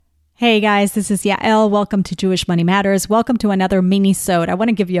Hey guys, this is Yael. Welcome to Jewish Money Matters. Welcome to another mini-sode. I want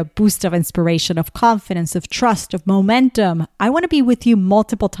to give you a boost of inspiration, of confidence, of trust, of momentum. I want to be with you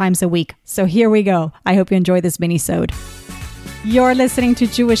multiple times a week. So here we go. I hope you enjoy this mini-sode. You're listening to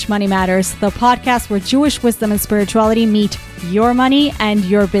Jewish Money Matters, the podcast where Jewish wisdom and spirituality meet your money and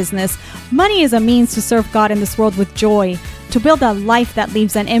your business. Money is a means to serve God in this world with joy, to build a life that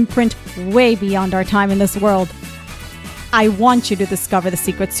leaves an imprint way beyond our time in this world. I want you to discover the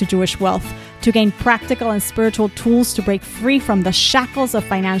secrets to Jewish wealth, to gain practical and spiritual tools to break free from the shackles of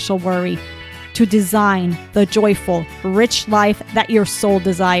financial worry, to design the joyful, rich life that your soul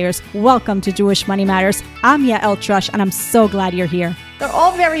desires. Welcome to Jewish Money Matters. I'm Yael Trush, and I'm so glad you're here. They're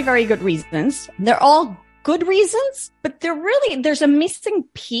all very, very good reasons. They're all good reasons, but there's a missing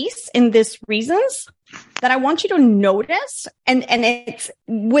piece in these reasons that I want you to notice. And it's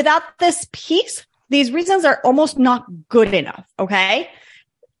without this piece, these reasons are almost not good enough, okay?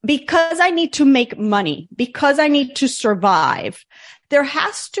 Because I need to make money, because I need to survive, there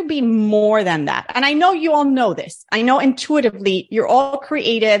has to be more than that. And I know you all know this. I know intuitively you're all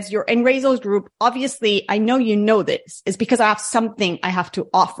creatives, you're in Razel's group. Obviously, I know you know this. It's because I have something I have to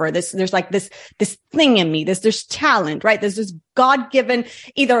offer. There's like this thing in me. There's talent, right? There's this God-given,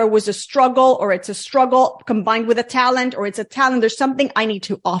 either it was a struggle or it's a struggle combined with a talent, or it's a talent. There's something I need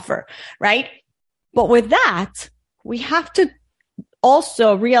to offer, right? But with that, we have to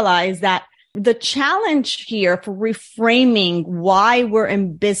also realize that the challenge here for reframing why we're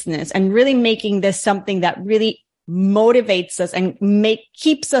in business and really making this something that really motivates us and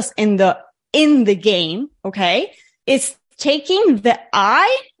keeps us in the game, okay, is taking the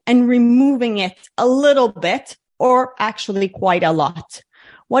I and removing it a little bit, or actually quite a lot.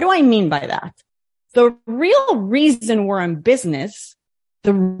 What do I mean by that? The real reason we're in business,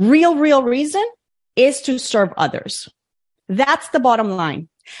 the real reason is to serve others. That's the bottom line.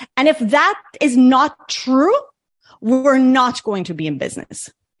 And if that is not true, we're not going to be in business.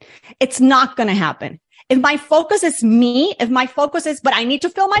 It's not going to happen. If my focus is me, but I need to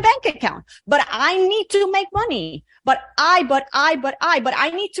fill my bank account, but I need to make money, but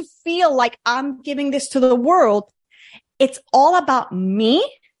I need to feel like I'm giving this to the world. It's all about me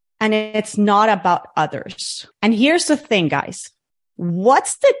and it's not about others. And here's the thing, guys.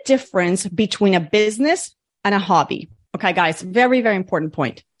 What's the difference between a business and a hobby? Okay, guys, very, very important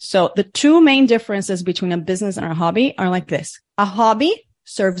point. So the two main differences between a business and a hobby are like this. A hobby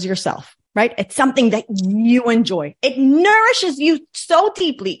serves yourself, right? It's something that you enjoy. It nourishes you so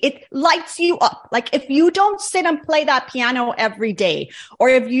deeply. It lights you up. Like if you don't sit and play that piano every day, or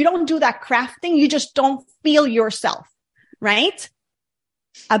if you don't do that crafting, you just don't feel yourself, right?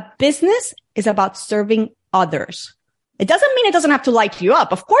 A business is about serving others. It doesn't mean it doesn't have to light you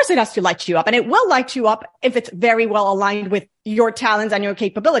up. Of course it has to light you up, and it will light you up if it's very well aligned with your talents and your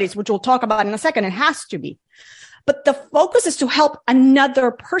capabilities, which we'll talk about in a second. It has to be. But the focus is to help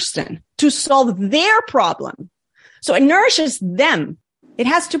another person to solve their problem. So it nourishes them. It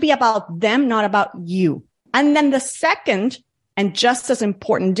has to be about them, not about you. And then the second and just as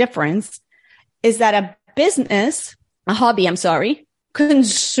important difference is that a hobby,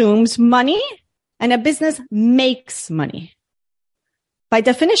 consumes money. And a business makes money by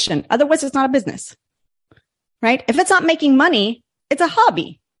definition. Otherwise, it's not a business, right? If it's not making money, it's a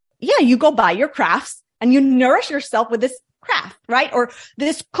hobby. Yeah, you go buy your crafts and you nourish yourself with this craft, right? Or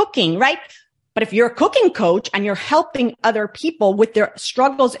this cooking, right? But if you're a cooking coach and you're helping other people with their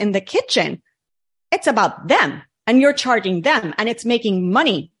struggles in the kitchen, it's about them and you're charging them and it's making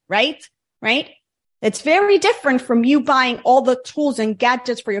money, right? Right? It's very different from you buying all the tools and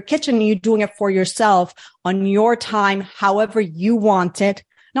gadgets for your kitchen and you doing it for yourself on your time, however you want it,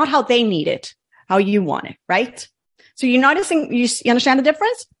 not how they need it, how you want it, right? So you're noticing, you understand the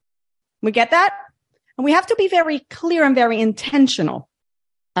difference? We get that? And we have to be very clear and very intentional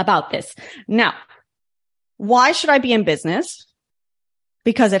about this. Now, why should I be in business?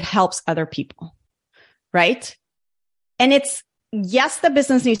 Because it helps other people, right? And yes, the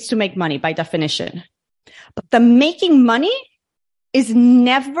business needs to make money by definition, but the making money is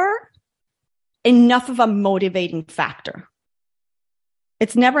never enough of a motivating factor.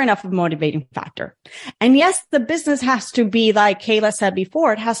 It's never enough of a motivating factor. And yes, the business has to be, like Kayla said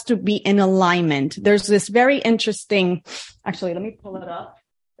before, it has to be in alignment. There's this very interesting, actually, let me pull it up.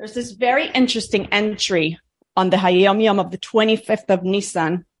 There's this very interesting entry on the Hayom Yom of the 25th of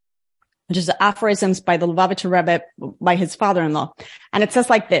Nisan, which is the aphorisms by the Lubavitcher Rebbe, by his father-in-law. And it says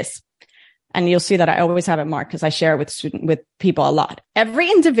like this, and you'll see that I always have it marked because I share it with people a lot. Every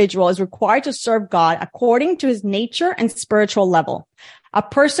individual is required to serve God according to his nature and spiritual level. A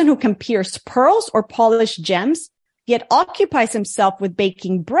person who can pierce pearls or polish gems, yet occupies himself with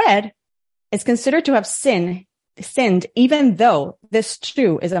baking bread is considered to have sinned, even though this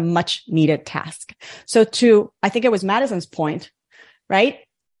too is a much needed task. So I think it was Madison's point, right?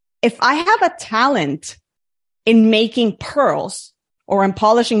 If I have a talent in making pearls or in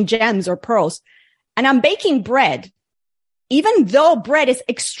polishing gems or pearls, and I'm baking bread, even though bread is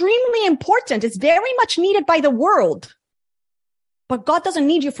extremely important, it's very much needed by the world, but God doesn't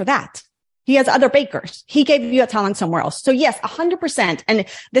need you for that. He has other bakers. He gave you a talent somewhere else. So yes, 100%. And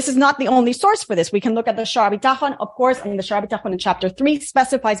this is not the only source for this. We can look at the Sha'ar HaBitachon, of course, and the Sha'ar HaBitachon in chapter 3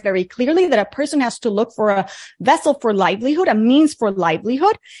 specifies very clearly that a person has to look for a vessel for livelihood, a means for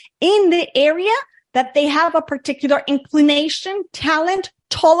livelihood in the area that they have a particular inclination, talent,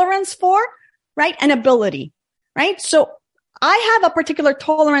 tolerance for, right? And ability, right? So I have a particular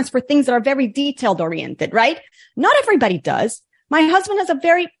tolerance for things that are very detailed oriented, right? Not everybody does. My husband has a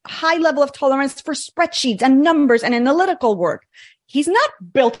very high level of tolerance for spreadsheets and numbers and analytical work. He's not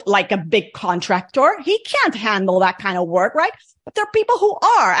built like a big contractor. He can't handle that kind of work, right? But there are people who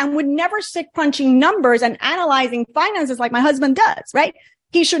are and would never sit crunching numbers and analyzing finances like my husband does, right?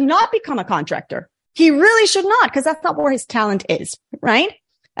 He should not become a contractor. He really should not, because that's not where his talent is, right?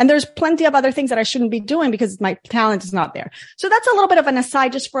 And there's plenty of other things that I shouldn't be doing because my talent is not there. So that's a little bit of an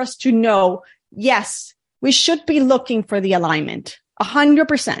aside just for us to know, yes, we should be looking for the alignment.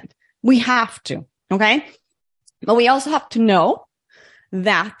 100%. We have to. Okay. But we also have to know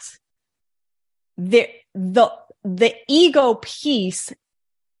that the ego piece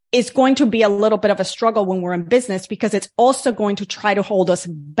is going to be a little bit of a struggle when we're in business because it's also going to try to hold us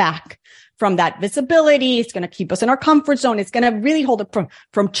back from that visibility. It's going to keep us in our comfort zone. It's going to really hold it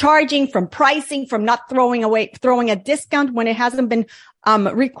from charging, from pricing, from not throwing a discount when it hasn't been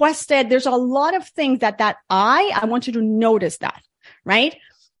requested. There's a lot of things that I want you to notice that, right?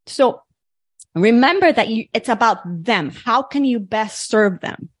 So remember that it's about them. How can you best serve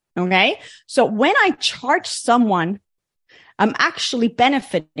them? Okay. So when I charge someone, I'm actually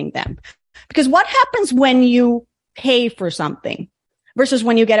benefiting them, because what happens when you pay for something versus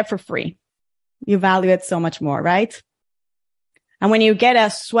when you get it for free? You value it so much more, right? And when you get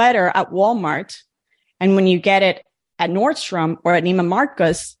a sweater at Walmart and when you get it at Nordstrom or at Neiman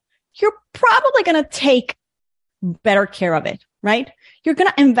Marcus, you're probably going to take better care of it, right? You're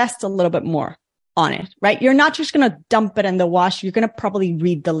going to invest a little bit more on it, right? You're not just going to dump it in the wash. You're going to probably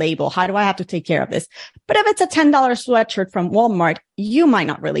read the label. How do I have to take care of this? But if it's a $10 sweatshirt from Walmart, you might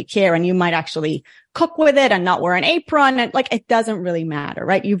not really care, and you might actually cook with it and not wear an apron. And like, it doesn't really matter,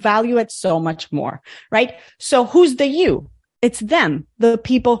 right? You value it so much more, right? So who's the you? It's them, the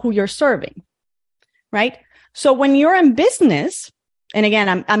people who you're serving, right? So when you're in business, and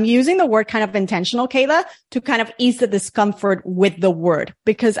again, I'm using the word kind of intentional, Kayla, to kind of ease the discomfort with the word,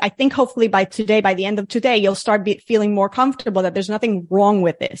 because I think hopefully by the end of today, you'll start feeling more comfortable that there's nothing wrong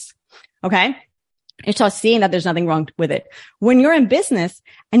with this. Okay. You start seeing that there's nothing wrong with it. When you're in business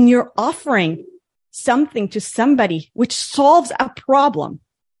and you're offering something to somebody which solves a problem,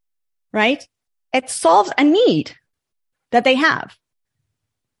 right? It solves a need that they have.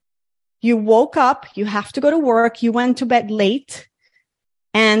 You woke up, you have to go to work, you went to bed late,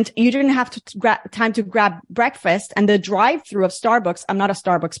 and you didn't have time to grab breakfast, and the drive-through of Starbucks. I'm not a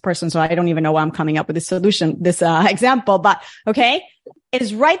Starbucks person, so I don't even know why I'm coming up with this solution, this example, but okay,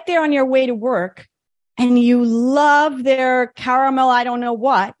 is right there on your way to work, and you love their caramel, I don't know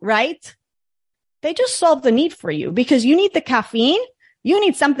what, right? They just solved the need for you because you need the caffeine, you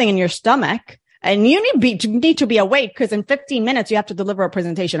need something in your stomach, and you need to be awake because in 15 minutes you have to deliver a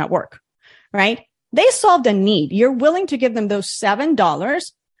presentation at work, right? They solved a need. You're willing to give them those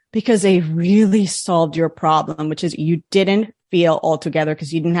 $7 because they really solved your problem, which is you didn't feel altogether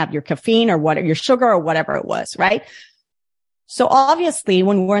because you didn't have your caffeine or your sugar or whatever it was, right? So obviously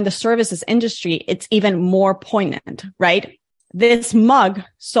when we're in the services industry, it's even more poignant, right? This mug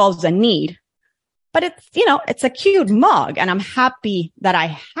solves a need, but it's a cute mug, and I'm happy that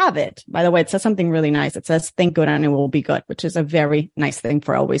I have it. By the way, it says something really nice. It says, think good and it will be good, which is a very nice thing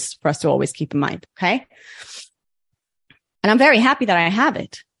for us to always keep in mind. Okay. And I'm very happy that I have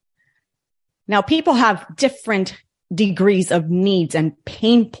it. Now, people have different degrees of needs and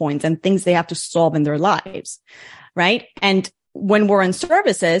pain points and things they have to solve in their lives. Right. And when we're in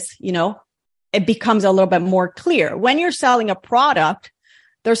services, it becomes a little bit more clear. When you're selling a product,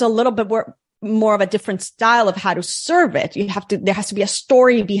 there's a little bit more of a different style of how to serve it. There has to be a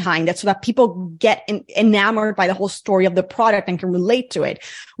story behind it so that people get enamored by the whole story of the product and can relate to it.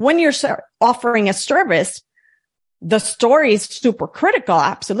 When you're offering a service, the story is super critical.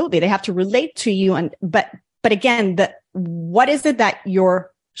 Absolutely. They have to relate to you. But again, what is it that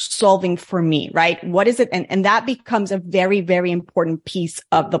you're solving for me, right? What is it? And that becomes a very, very important piece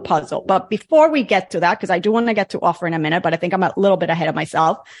of the puzzle. But before we get to that, because I do want to get to offer in a minute, but I think I'm a little bit ahead of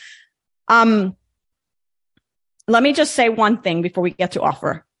myself. Let me just say one thing before we get to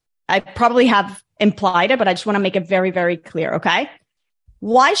offer. I probably have implied it, but I just want to make it very, very clear. Okay.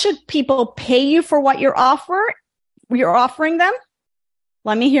 Why should people pay you for what you're offering them?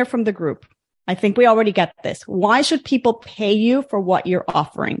 Let me hear from the group. I think we already get this. Why should people pay you for what you're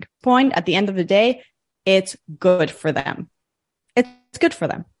offering? Point, at the end of the day, it's good for them. It's good for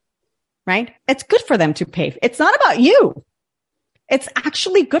them, right? It's good for them to pay. It's not about you. It's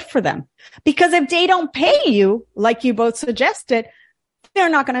actually good for them, because if they don't pay you, like you both suggested, they're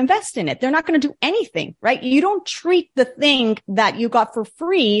not going to invest in it. They're not going to do anything, right? You don't treat the thing that you got for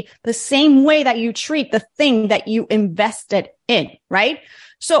free the same way that you treat the thing that you invested in, right?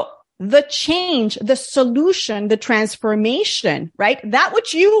 So the change, the solution, the transformation, right? That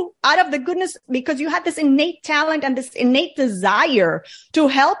which you, out of the goodness, because you had this innate talent and this innate desire to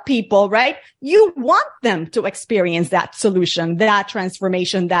help people, right? You want them to experience that solution, that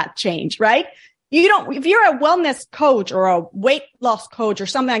transformation, that change, right? You don't, if you're a wellness coach or a weight loss coach or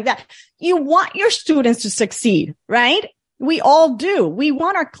something like that, you want your students to succeed, right? We all do. We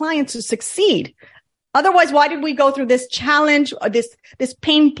want our clients to succeed. Otherwise, why did we go through this challenge or this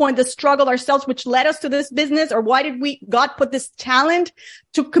pain point, the struggle ourselves, which led us to this business? Or why did God put this talent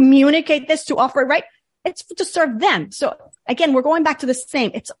to communicate this, to offer, right? It's to serve them. So again, we're going back to the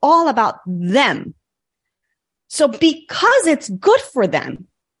same. It's all about them. So because it's good for them,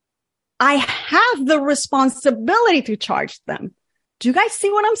 I have the responsibility to charge them. Do you guys see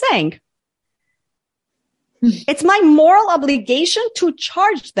what I'm saying? It's my moral obligation to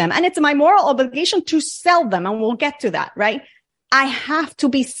charge them, and it's my moral obligation to sell them. And we'll get to that, right? I have to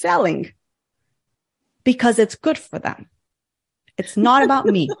be selling because it's good for them. It's not about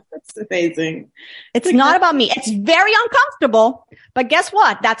me. That's amazing. It's not about me. It's very uncomfortable, but guess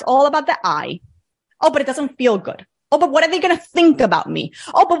what? That's all about the I. Oh, but it doesn't feel good. Oh, but what are they going to think about me?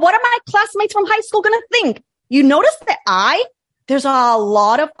 Oh, but what are my classmates from high school going to think? You notice the I? There's a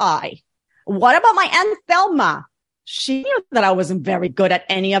lot of I. What about my Aunt Thelma? She knew that I wasn't very good at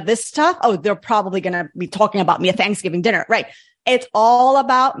any of this stuff. Oh, they're probably going to be talking about me at Thanksgiving dinner, right? It's all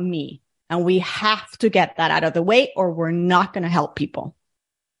about me. And we have to get that out of the way or we're not going to help people.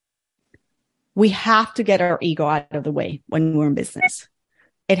 We have to get our ego out of the way when we're in business.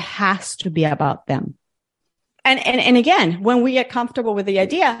 It has to be about them. And again, when we get comfortable with the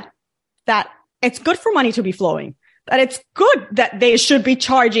idea that it's good for money to be flowing, that it's good that they should be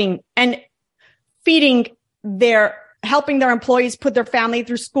charging and helping their employees put their family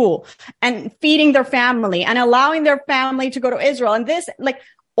through school and feeding their family and allowing their family to go to Israel. And this, like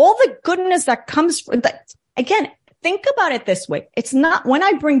all the goodness that comes from that. Again, think about it this way. It's not when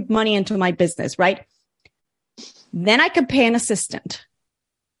I bring money into my business, right? Then I can pay an assistant.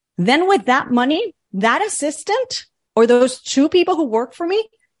 Then with that money, that assistant or those two people who work for me,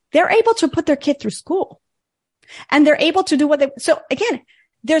 they're able to put their kid through school and they're able to do so again,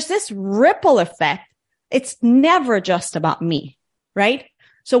 there's this ripple effect. It's never just about me, right?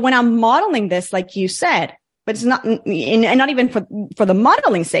 So when I'm modeling this, like you said, but it's not, and not even for the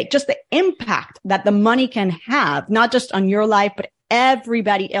modeling sake, just the impact that the money can have, not just on your life, but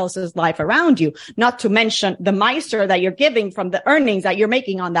everybody else's life around you, not to mention the meister that you're giving from the earnings that you're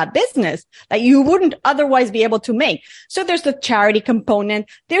making on that business that you wouldn't otherwise be able to make. So there's the charity component.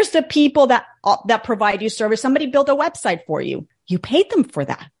 There's the people that provide you service. Somebody built a website for you. You paid them for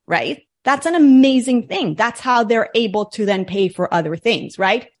that, right? That's an amazing thing. That's how they're able to then pay for other things,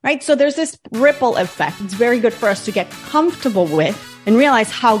 right? Right. So there's this ripple effect. It's very good for us to get comfortable with and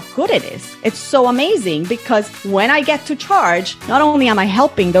realize how good it is. It's so amazing because when I get to charge, not only am I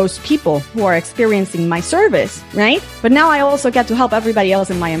helping those people who are experiencing my service, right? But now I also get to help everybody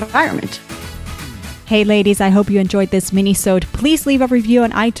else in my environment. Hey ladies, I hope you enjoyed this mini-sode. Please leave a review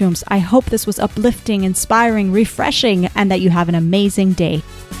on iTunes. I hope this was uplifting, inspiring, refreshing, and that you have an amazing day.